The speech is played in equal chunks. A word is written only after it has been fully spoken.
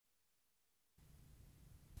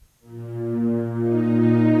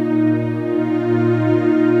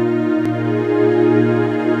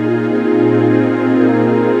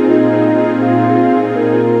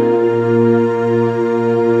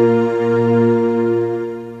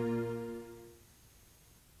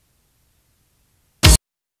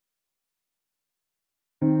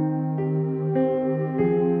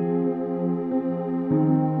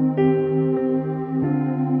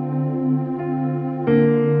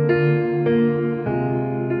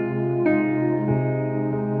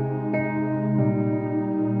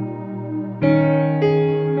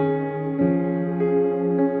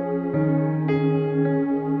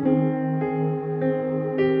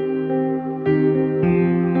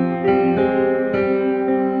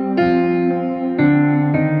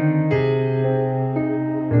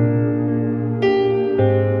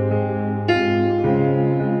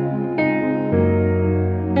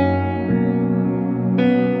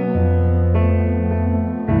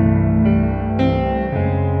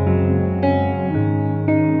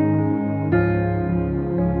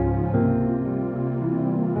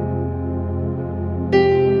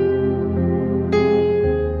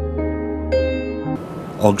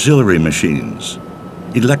auxiliary machines,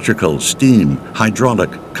 electrical, steam, hydraulic,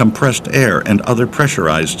 compressed air, and other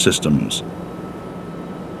pressurized systems.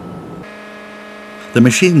 The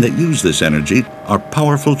machines that use this energy are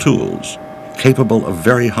powerful tools, capable of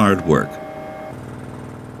very hard work.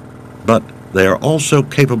 But they are also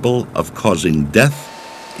capable of causing death,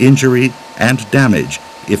 injury, and damage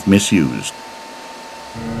if misused.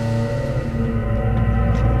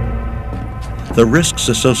 The risks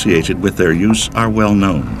associated with their use are well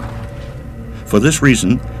known. For this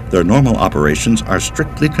reason, their normal operations are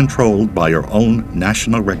strictly controlled by your own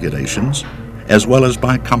national regulations, as well as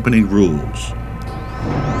by company rules.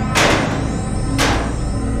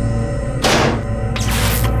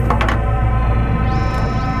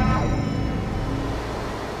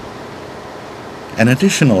 An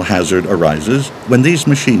additional hazard arises when these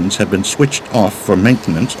machines have been switched off for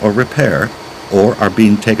maintenance or repair, or are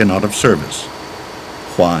being taken out of service.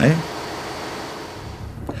 Why?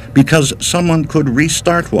 Because someone could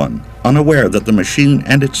restart one, unaware that the machine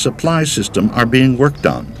and its supply system are being worked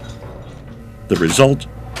on. The result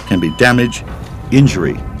can be damage,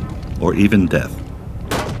 injury, or even death.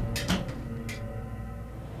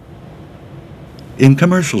 In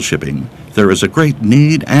commercial shipping, there is a great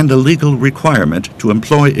need and a legal requirement to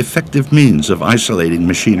employ effective means of isolating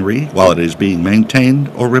machinery while it is being maintained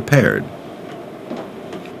or repaired.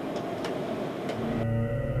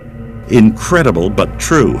 Incredible but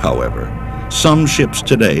true, however, some ships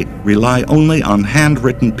today rely only on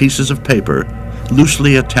handwritten pieces of paper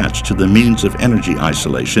loosely attached to the means of energy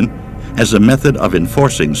isolation as a method of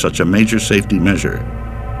enforcing such a major safety measure.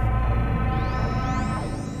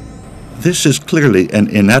 This is clearly an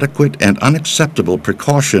inadequate and unacceptable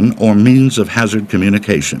precaution or means of hazard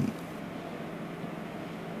communication.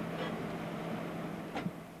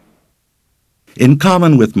 In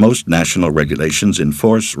common with most national regulations in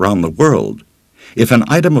force around the world, if an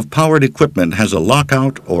item of powered equipment has a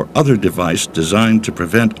lockout or other device designed to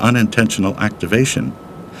prevent unintentional activation,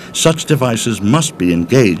 such devices must be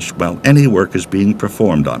engaged while any work is being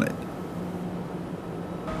performed on it.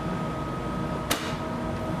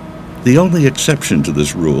 The only exception to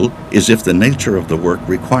this rule is if the nature of the work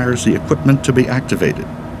requires the equipment to be activated.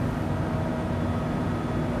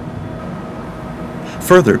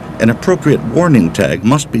 Further, an appropriate warning tag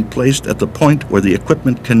must be placed at the point where the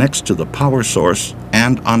equipment connects to the power source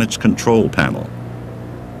and on its control panel.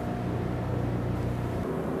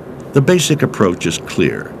 The basic approach is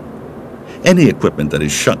clear. Any equipment that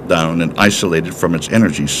is shut down and isolated from its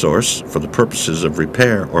energy source for the purposes of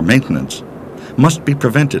repair or maintenance must be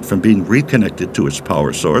prevented from being reconnected to its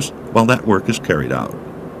power source while that work is carried out.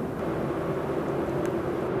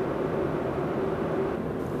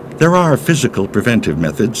 There are physical preventive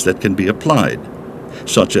methods that can be applied,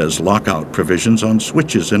 such as lockout provisions on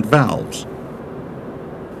switches and valves.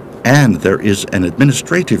 And there is an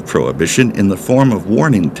administrative prohibition in the form of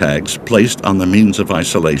warning tags placed on the means of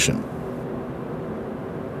isolation.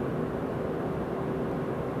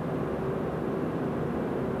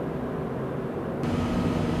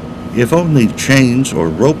 If only chains or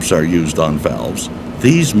ropes are used on valves,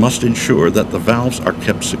 these must ensure that the valves are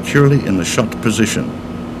kept securely in the shut position.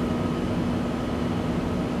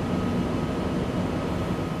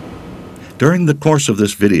 During the course of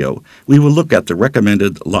this video, we will look at the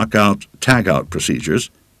recommended lockout-tagout procedures,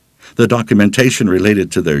 the documentation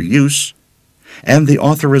related to their use, and the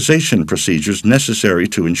authorization procedures necessary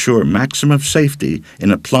to ensure maximum safety in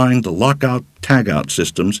applying the lockout-tagout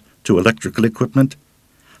systems to electrical equipment,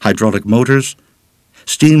 hydraulic motors,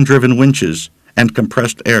 steam-driven winches, and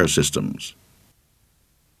compressed air systems.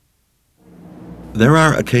 There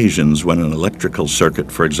are occasions when an electrical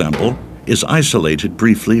circuit, for example, is isolated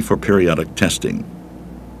briefly for periodic testing.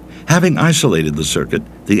 Having isolated the circuit,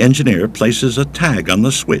 the engineer places a tag on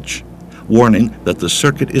the switch, warning that the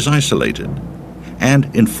circuit is isolated,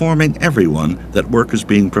 and informing everyone that work is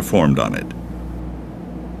being performed on it.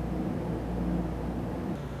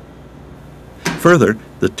 Further,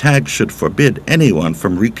 the tag should forbid anyone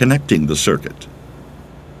from reconnecting the circuit.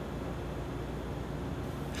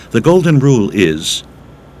 The golden rule is,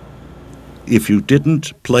 if you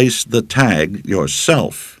didn't place the tag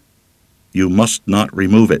yourself, you must not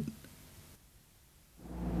remove it.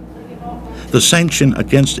 The sanction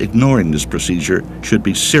against ignoring this procedure should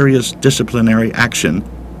be serious disciplinary action,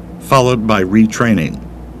 followed by retraining.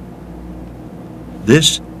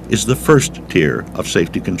 This is the first tier of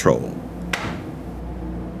safety control.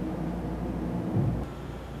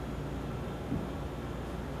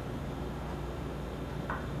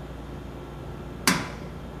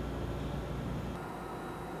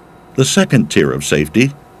 The second tier of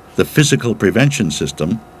safety, the physical prevention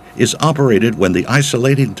system, is operated when the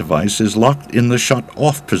isolating device is locked in the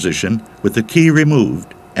shut-off position with the key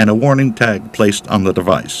removed and a warning tag placed on the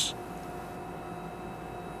device.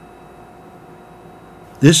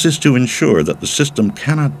 This is to ensure that the system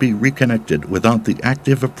cannot be reconnected without the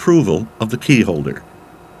active approval of the key holder.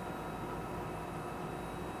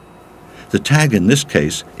 The tag in this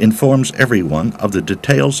case informs everyone of the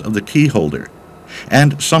details of the key holder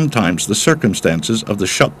and sometimes the circumstances of the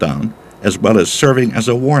shutdown, as well as serving as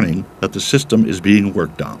a warning that the system is being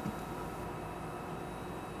worked on.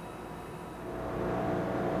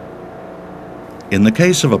 In the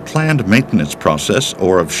case of a planned maintenance process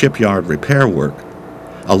or of shipyard repair work,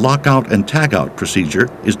 a lockout and tagout procedure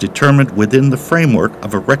is determined within the framework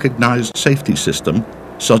of a recognized safety system,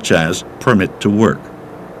 such as permit to work.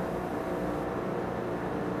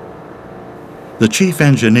 The chief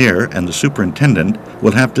engineer and the superintendent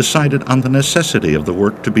will have decided on the necessity of the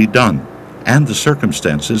work to be done and the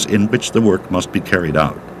circumstances in which the work must be carried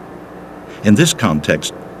out. In this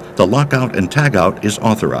context, the lockout and tagout is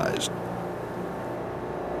authorized.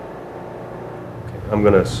 I'm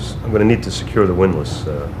gonna need to secure the windlass.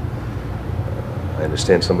 I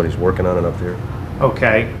understand somebody's working on it up there.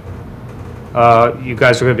 Okay. You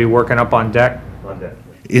guys are going to be working up on deck? On deck.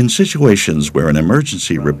 In situations where an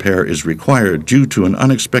emergency repair is required due to an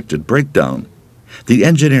unexpected breakdown, the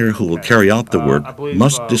engineer who will carry out the work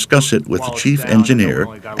must discuss it with the chief engineer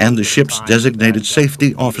and the ship's designated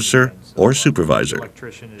safety officer or supervisor,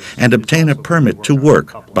 and obtain a permit to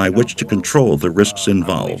work by which to control the risks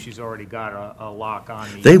involved.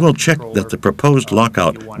 They will check that the proposed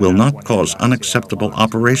lockout will not cause unacceptable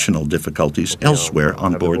operational difficulties elsewhere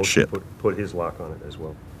on board ship. Put his lock on it as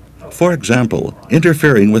well. For example,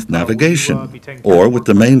 interfering with navigation, or with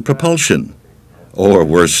the main propulsion, or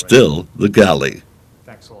worse still, the galley.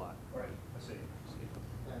 Thanks a lot.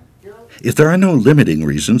 If there are no limiting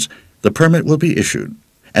reasons, the permit will be issued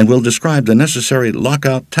and will describe the necessary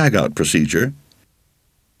lockout-tagout procedure,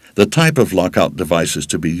 the type of lockout devices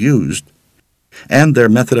to be used, and their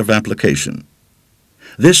method of application.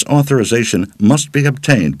 This authorization must be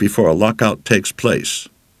obtained before a lockout takes place.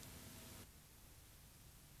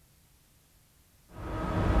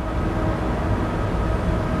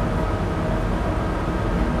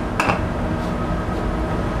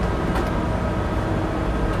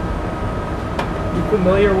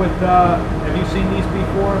 Familiar with, have you seen these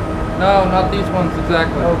before? No, not these ones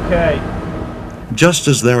exactly. Okay. Just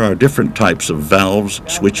as there are different types of valves,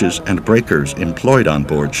 switches, and breakers employed on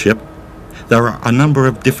board ship, there are a number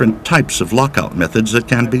of different types of lockout methods that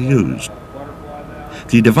can be used.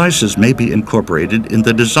 The devices may be incorporated in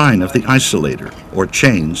the design of the isolator, or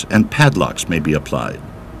chains and padlocks may be applied.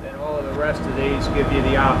 And all of the rest of these give you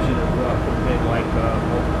the option of putting in like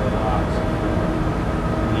multiple locks.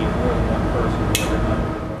 You need more than one person.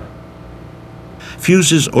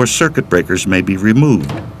 Fuses or circuit breakers may be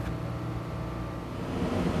removed,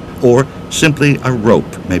 or simply a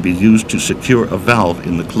rope may be used to secure a valve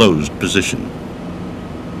in the closed position.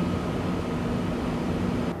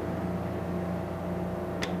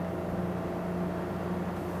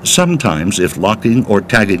 Sometimes, if locking or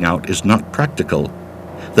tagging out is not practical,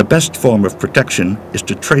 the best form of protection is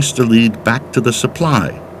to trace the lead back to the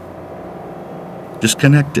supply,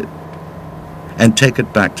 disconnect it, and take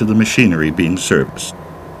it back to the machinery being serviced.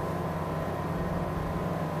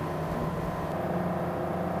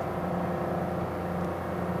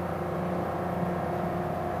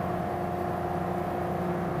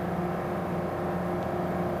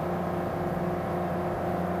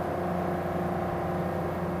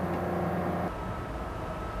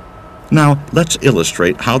 Now, let's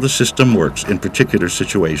illustrate how the system works in particular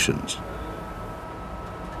situations.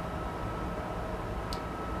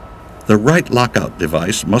 The right lockout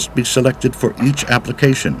device must be selected for each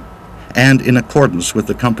application and in accordance with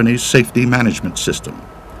the company's safety management system.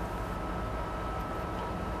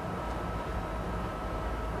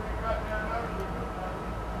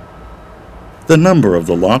 The number of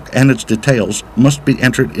the lock and its details must be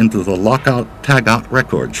entered into the lockout-tagout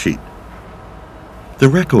record sheet. The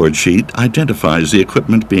record sheet identifies the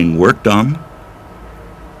equipment being worked on,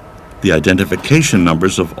 the identification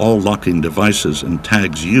numbers of all locking devices and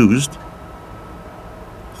tags used,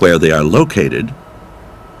 where they are located,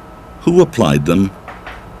 who applied them,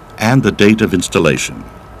 and the date of installation.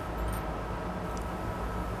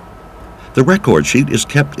 The record sheet is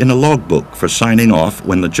kept in a logbook for signing off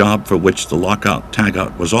when the job for which the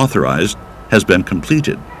lockout-tagout was authorized has been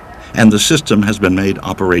completed and the system has been made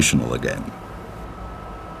operational again.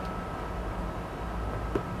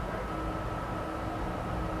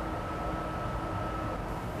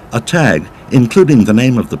 A tag, including the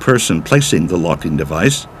name of the person placing the locking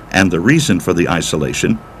device and the reason for the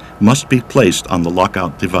isolation must be placed on the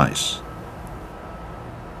lockout device.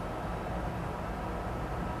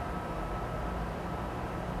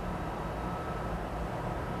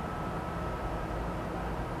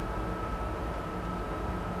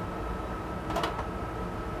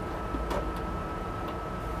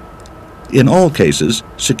 In all cases,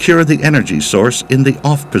 secure the energy source in the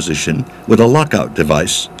off position with a lockout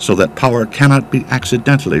device so that power cannot be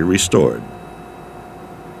accidentally restored.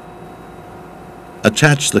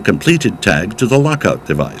 Attach the completed tag to the lockout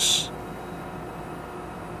device.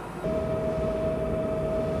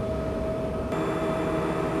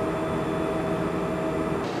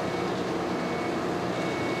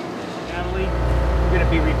 Natalie, we're going to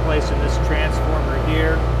be replacing this transformer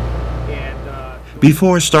here.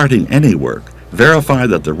 Before starting any work, verify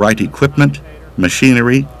that the right equipment,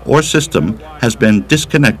 machinery, or system has been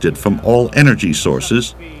disconnected from all energy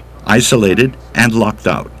sources, isolated, and locked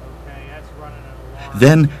out.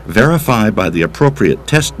 Then verify by the appropriate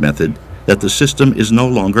test method that the system is no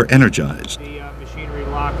longer energized. The machinery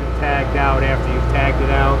locked and tagged out after you've tagged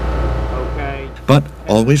it out. Okay. But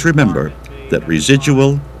always remember that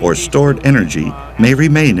residual or stored energy may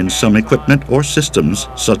remain in some equipment or systems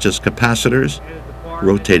such as capacitors,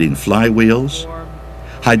 rotating flywheels,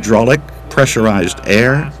 hydraulic, pressurized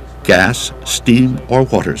air, gas, steam, or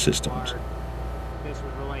water systems.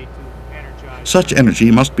 Such energy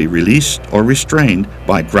must be released or restrained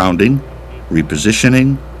by grounding,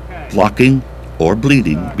 repositioning, blocking, or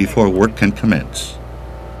bleeding before work can commence.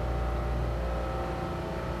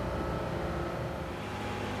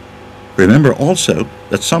 Remember also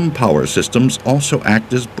that some power systems also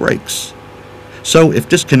act as brakes. So if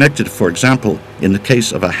disconnected, for example, in the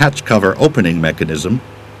case of a hatch cover opening mechanism,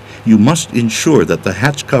 you must ensure that the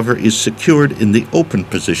hatch cover is secured in the open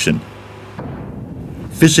position,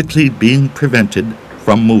 physically being prevented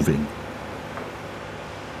from moving.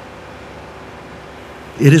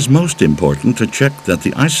 It is most important to check that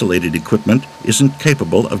the isolated equipment isn't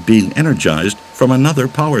capable of being energized from another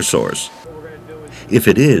power source. If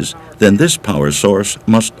it is, then this power source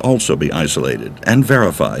must also be isolated and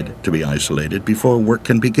verified to be isolated before work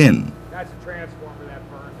can begin.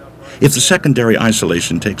 If the secondary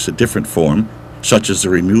isolation takes a different form, such as the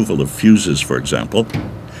removal of fuses, for example,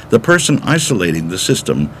 the person isolating the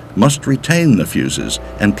system must retain the fuses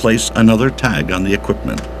and place another tag on the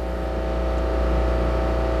equipment.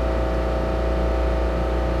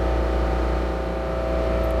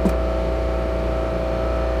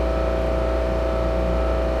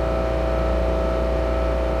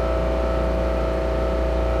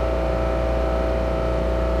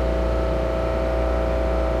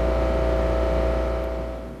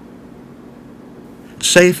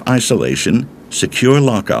 Safe isolation, secure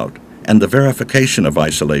lockout, and the verification of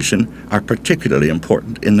isolation are particularly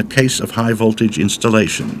important in the case of high-voltage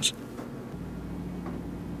installations.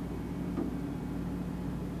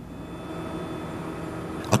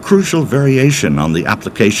 A crucial variation on the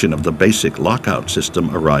application of the basic lockout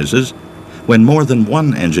system arises when more than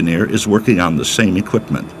one engineer is working on the same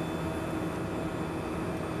equipment.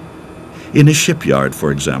 In a shipyard,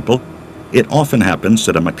 for example, it often happens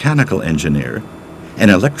that a mechanical engineer, an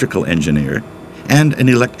electrical engineer, and an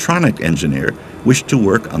electronic engineer wish to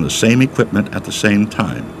work on the same equipment at the same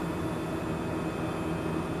time.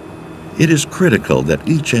 It is critical that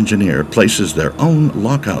each engineer places their own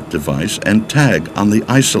lockout device and tag on the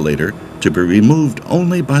isolator to be removed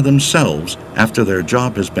only by themselves after their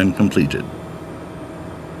job has been completed.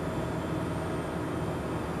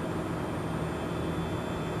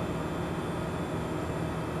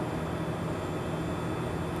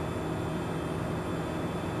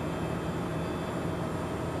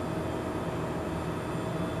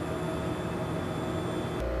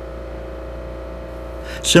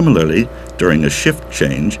 Similarly, during a shift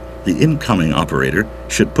change, the incoming operator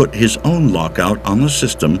should put his own lockout on the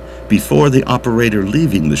system before the operator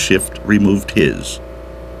leaving the shift removed his.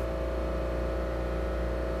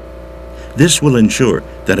 This will ensure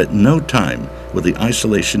that at no time will the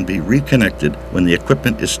isolation be reconnected when the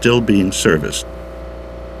equipment is still being serviced.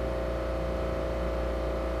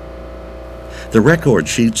 The record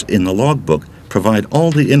sheets in the logbook provide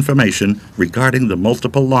all the information regarding the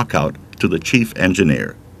multiple lockout to the chief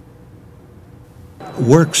engineer.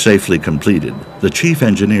 Work safely completed, the chief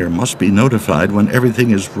engineer must be notified when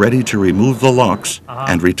everything is ready to remove the locks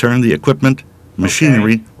and return the equipment,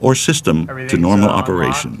 machinery, or system to normal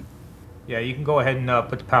operation. Yeah, you can go ahead and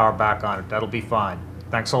put the power back on it. That'll be fine.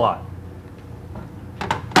 Thanks a lot.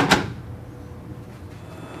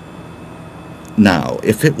 Now,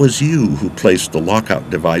 if it was you who placed the lockout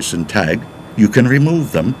device and tag, you can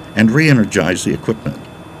remove them and re-energize the equipment.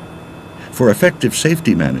 For effective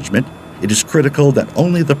safety management, it is critical that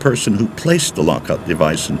only the person who placed the lockout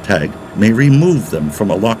device and tag may remove them from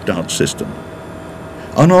a locked-out system.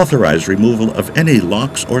 Unauthorized removal of any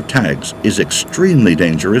locks or tags is extremely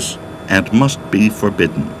dangerous and must be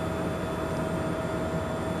forbidden.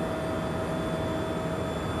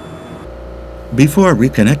 Before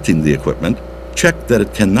reconnecting the equipment, check that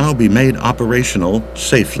it can now be made operational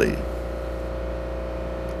safely.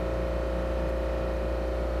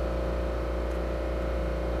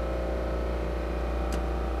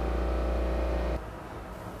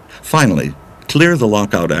 Finally, clear the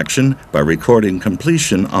lockout action by recording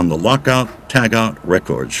completion on the lockout/tagout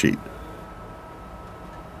record sheet.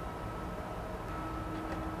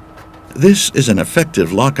 This is an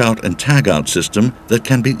effective lockout and tagout system that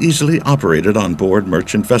can be easily operated on board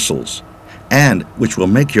merchant vessels, and which will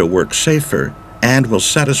make your work safer and will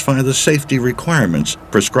satisfy the safety requirements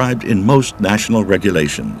prescribed in most national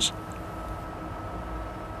regulations.